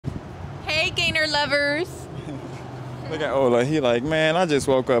weight gainer lovers. Look at Ola. He like, man, I just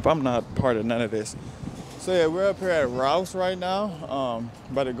woke up. I'm not part of none of this. So yeah, we're up here at Rouse right now.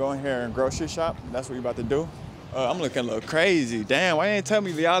 About to go in here and grocery shop. That's what we about to do. I'm looking a little crazy. Damn, why ain't tell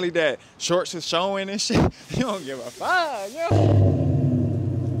me, Liali, that shorts is showing and shit? You don't give a fuck, yo.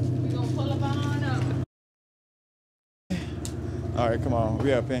 We gonna pull up on up. All right, come on.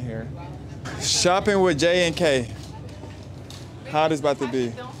 We up in here. Shopping with J and K. How this about to be?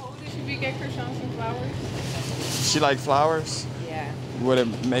 Don't hold it. Should we get Krishan some flowers? She like flowers? Yeah. Would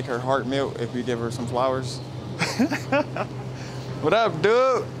it make her heart melt if we give her some flowers? What up,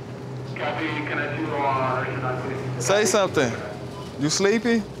 dude? Say something. You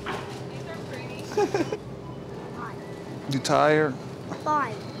sleepy? These are pretty. You tired?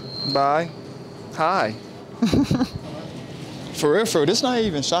 Bye. Bye. Hi. For real, this not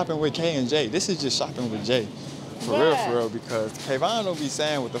even shopping with K and J. This is just shopping with J. For real, because Kayvon don't be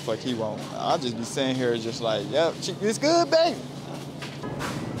saying what the fuck he want. I'll just be sitting here just like, yep, it's good, babe.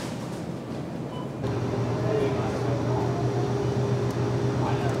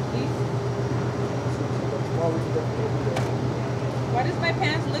 Why does my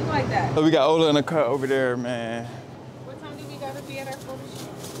pants look like that? So we got Ola in the cut over there, man. What time do we gotta be at our photo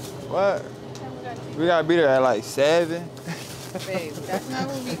shoot? What? We gotta be there at like 7. Babe, that's not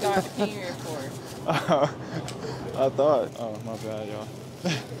what we got here for. I thought. Oh, my bad, y'all.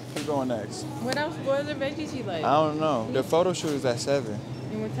 Who's going next? What else? What other veggies you like? I don't know. The photo shoot is at 7.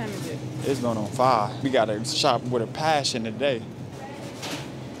 And what time is it? It's going on 5. We gotta shop with a passion today.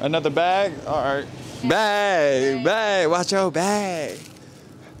 Another bag? All right. Bag. Watch your bag.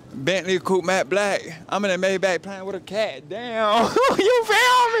 Bentley Coupe Matte Black. I'm in a Maybach playing with a cat. Damn. You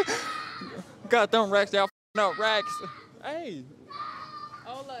feel me? Got them racks out. No racks. Hey.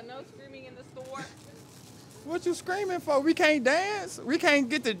 Ola, no screaming in the store. What you screaming for? We can't dance. We can't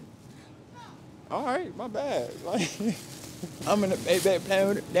get the. All right, my bad. Like, I'm in a Maybach playing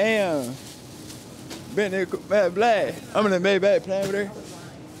with it. Damn. Bentley Coupe Matte Black. I'm in a Maybach playing with her.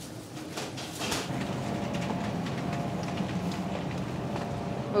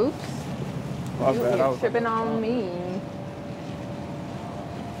 Oops. My bad. You're tripping on me.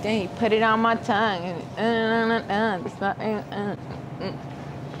 Dang, put it on my tongue.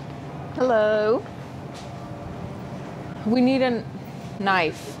 Hello. We need a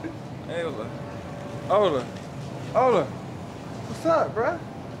knife. Hey, Ola. What's up, bruh?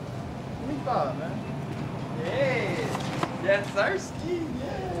 Let me thought, man. Yeah. Yes, thirsty.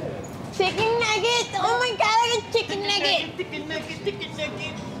 Yeah. Chicken nuggets. Oh my God, it's chicken nugget. Chicken nugget.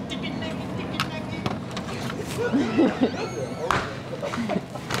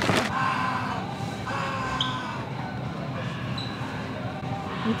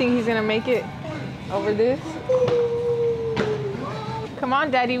 You think he's gonna make it over this? Come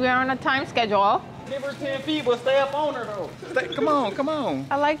on, Daddy, we're on a time schedule. Give her 10 feet, but stay up on her though. Come on.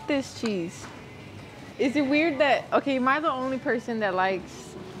 I like this cheese. Is it weird that, okay, am I the only person that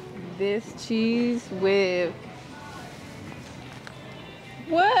likes this cheese with,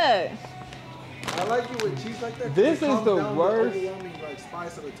 what? I like it with cheese like that. This is the worst. Like,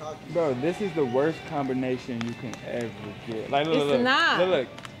 spice of the taco. Bro, this is the worst combination you can ever get. Like, look, It's not.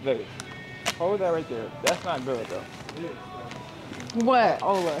 Look. Hold that right there. That's not good though. What,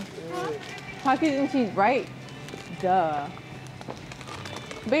 Ola? Takis and cheese, right? Duh.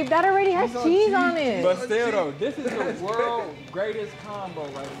 Babe, that already has cheese on it. But still though, this is the world's greatest combo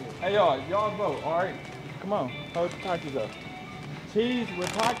right here. Hey y'all vote, all right? Come on, hold the Takis up. Cheese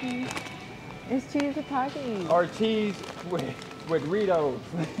with Takis It's cheese with Takis. or cheese with Doritos?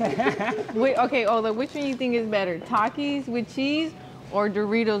 Wait, okay, Ola, which one you think is better? Takis with cheese or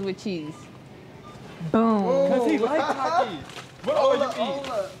Doritos with cheese? Boom. Cause he likes Takis. What all you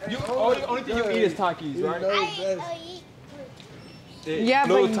eat? Only thing you eat is Takis, right? Yeah,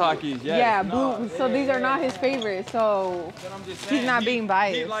 blue but Takis, yes. yeah, blue. So these are not his favorites. So But I'm just he's saying, not being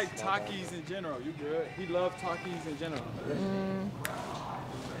biased. He like Takis in general. You good? He loves Takis in general.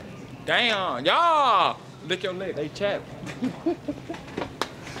 Damn, y'all! Lick your lip. They chapped.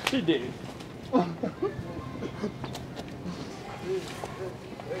 He did.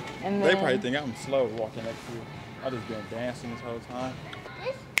 And They then, probably think I'm slow walking next to you. I just been dancing this whole time.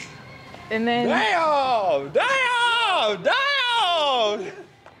 and then Damn!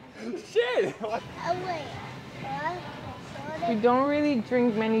 Shit! Oh, wait. What? we don't really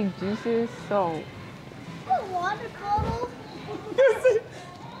drink many juices, so Watercolor?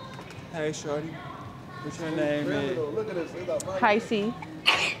 Hey, shorty. What's your name? Look at this. high C.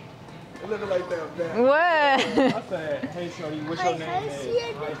 It looking like that. What? I said, hey, shorty, what's your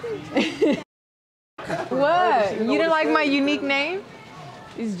name? What? You didn't like my unique name?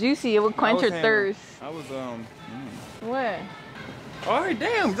 It's juicy. It would quench your thirst. I was What? All right,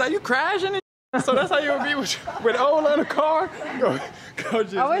 damn. Like you crashing it. So that's how you would be with Ola in a car. Go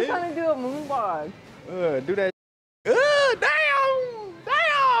just. I was trying to do a moonwalk. Do that. Damn.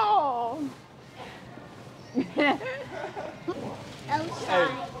 Hey,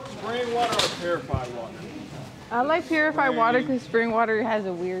 spring water or purified water? I like purified water because spring water has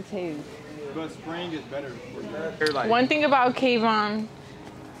a weird taste. But spring is better. One thing about Kayvon,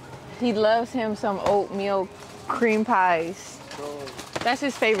 he loves him some oatmeal cream pies. That's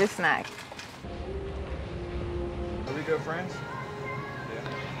his favorite snack. Are we good friends?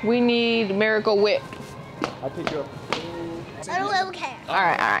 Yeah. We need Miracle Whip. I'll pick you up. I don't ever care. All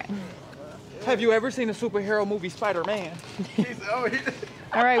right. Have you ever seen a superhero movie, Spider-Man?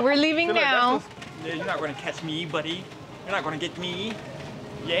 All right, we're leaving now. Yeah, you're not gonna catch me, buddy. You're not gonna get me.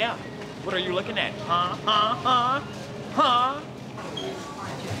 Yeah. What are you looking at? Huh?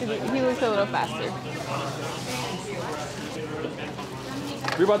 He looks a little faster.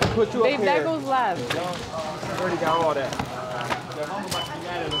 We're about to put you Babe, up here. that goes left. I already got all that. Your mama about to be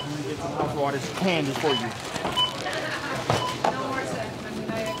mad at us when we get some house waters candy for you.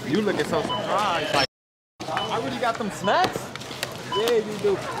 You looking so surprised. Like, I really got them snacks? Yeah, you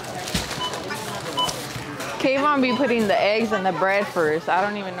do. Kayvon be putting the eggs and the bread first. I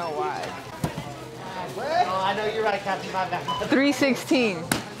don't even know why. Oh, I know you're right, Captain. My bad. 316.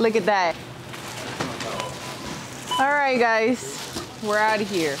 Look at that. All right, guys. We're out of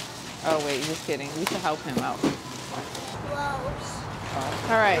here. Oh, wait, just kidding. We should help him out.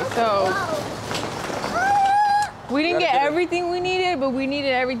 All right, so we didn't get everything we needed, but we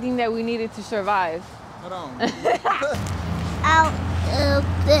needed everything that we needed to survive. Hold on. Out of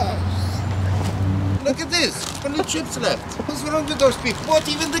this. Look at this. Only chips left. What's wrong with those people? What,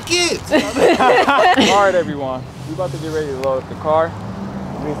 even the kids? All right, everyone. We're about to get ready to load up the car.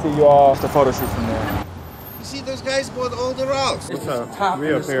 We'll see you all at the photo shoot from there. You see, those guys bought all the routes. What's up?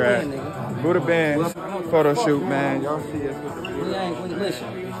 We up here at Buddha Ben's photo shoot, man. Y'all see us with the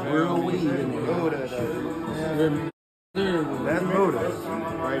Real weed in there. That's Buddha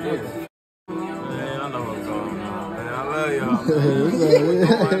right here. Man, I know what's going on, man. I love y'all.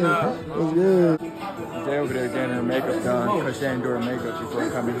 What's good? They over there getting her makeup done because she ain't doing her makeup before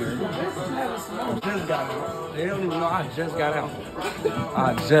coming here. I just got out. They don't even know I just got out.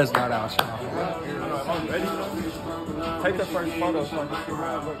 I just got out, y'all. Ready? Take the first photo so I can see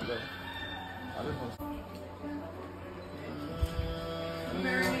how it looks, though.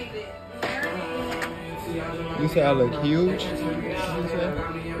 You say I look huge?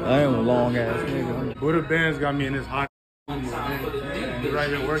 I am a long ass nigga. Buddha Ben's got me in this hot mood, man. He's right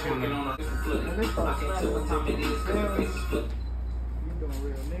here working with me.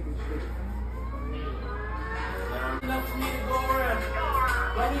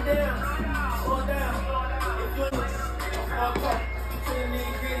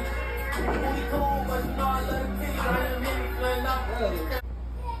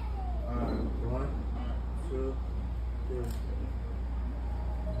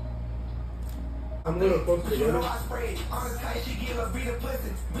 I'm gonna post it. You know I sprayed. On the tight, she give a beat a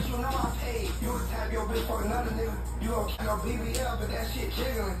pussy. But you know I paid. You was tap your bitch for another nigga. You don't kill no BBL, but that shit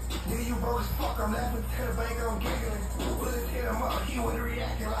jiggling. Nigga, you broke as fuck. I'm laughing to the bank, I'm giggling. Bullets hit him up. He wasn't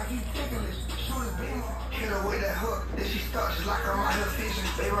reacting like he ticklish. Shoot his beam. Hit her with that hook. Then she stuck just like I'm out here fishing.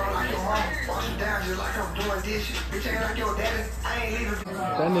 They roll like your mama. Wash it down just like I'm doing dishes. Bitch ain't like your daddy. I ain't leaving.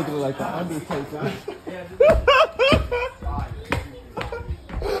 That nigga look like the Undertaker.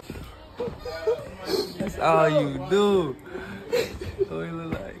 That's all you do. What you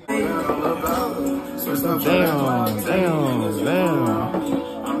look like? Damn.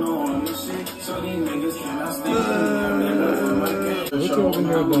 What you over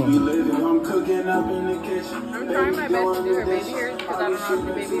here doing? I'm trying my best to do her baby hairs because I don't know how to do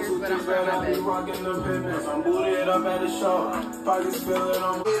baby hairs, but I'm trying my best.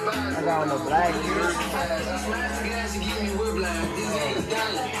 I got on the black here.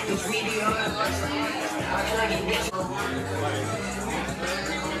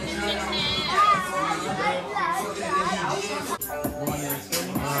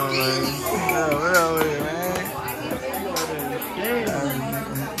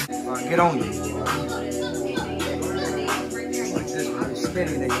 Get on you. Like this, man.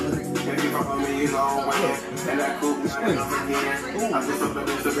 Spinning nigga.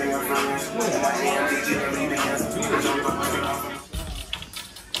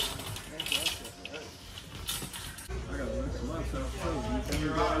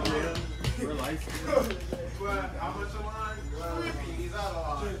 How much a line? He's out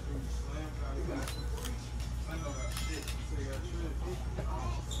of line.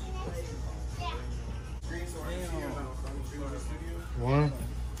 One,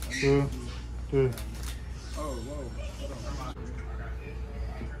 two, three. Oh, whoa.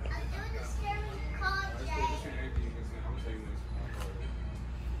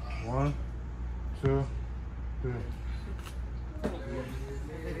 One, two, three.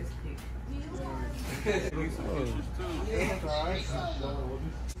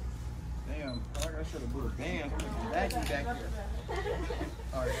 Damn, I should have put a band. Back here.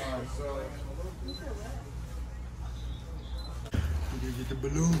 Alright, so. We did get the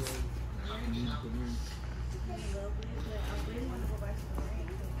balloons.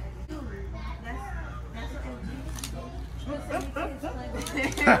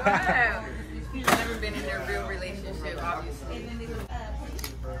 Wow. He's never been in a real relationship, obviously.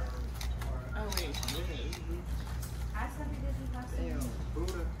 Oh, wait.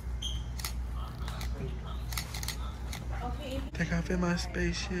 Take off in my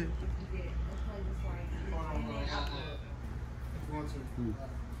spaceship.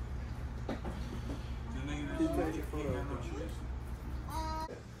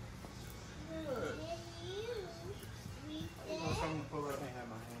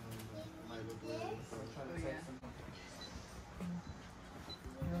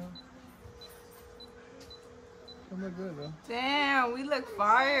 I'm look good, though. Damn, we look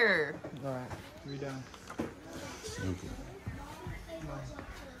fire. Alright, we done. Okay.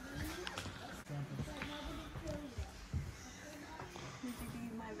 Did you be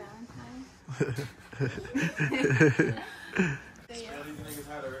my Valentine? These niggas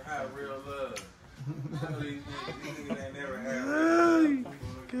had real love. These niggas ain't never had real love.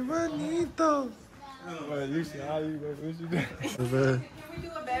 Que bonito. Well, you see how you what you do? Can we do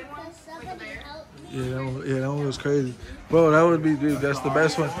a bed one? Like a bear? Yeah, that one was crazy. Bro, that would be, dude, that's the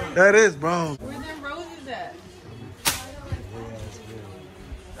best one. That is, bro. Where's them roses at?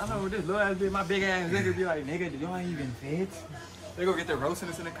 I know with this little ass bitch, my big ass nigga be like, nigga, y'all ain't even fit. They go get their roasting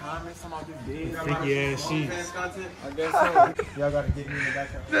us in the comments. I'm all this big. Freaky ass sheets. I guess so. Y'all gotta get me in the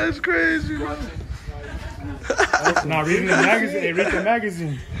background. That's crazy, bro. Nah, reading the magazine. Hey, read the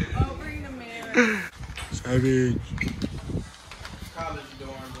magazine. Oh, bring the mirror. Savage. College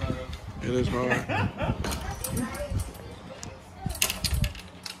dorm, bro. It is hard.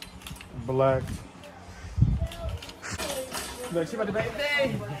 Black. Look, she about to make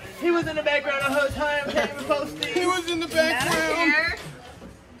day. He was in the background the whole time. Can't even post it. He was in the background. Here.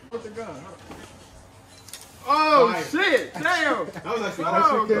 With the gun. Oh shit! Damn. That was actually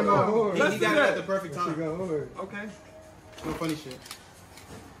Oh, perfect. God. He Let's got do it that. at the perfect time. Okay. No funny shit.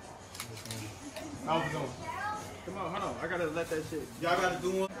 How was it going? Come on, hold on. I gotta let that shit. Y'all gotta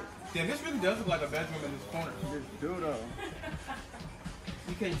do one. Damn, this really does look like a bedroom in this corner. Just do though.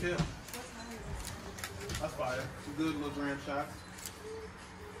 You can't tell. That's fire. Some good little gram shots.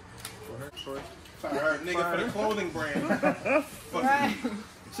 For her, nigga, for the clothing brand. Right.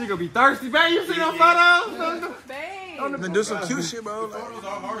 She gonna be thirsty, man. You see them photos? Babe. Then do some cute shit, bro. The photos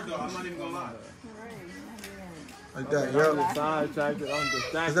are hard though. I'm not even gonna lie. Like that, yo. Sidetracked on the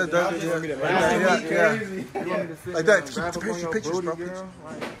stack. Is that dirty? Yeah. Like that. Keep the pictures, bro.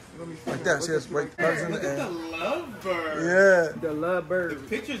 Like that. See, that's right. Look at the lovebird. Yeah. The love The bird.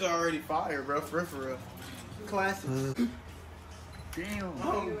 pictures are already fire, bro. For real. Classic. Damn.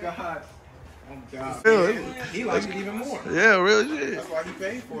 Oh God. Oh God. Yeah. He likes it even more. Yeah, real shit. That's why he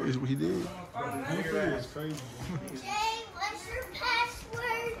paid for it. He did. Jay, what's your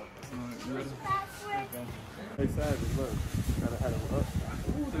password? What's your password? Hey, Savage, look. Gotta have it up.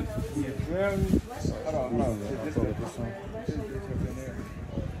 Hold on.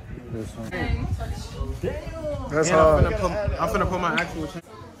 That's hard. I'm finna put my actual channel.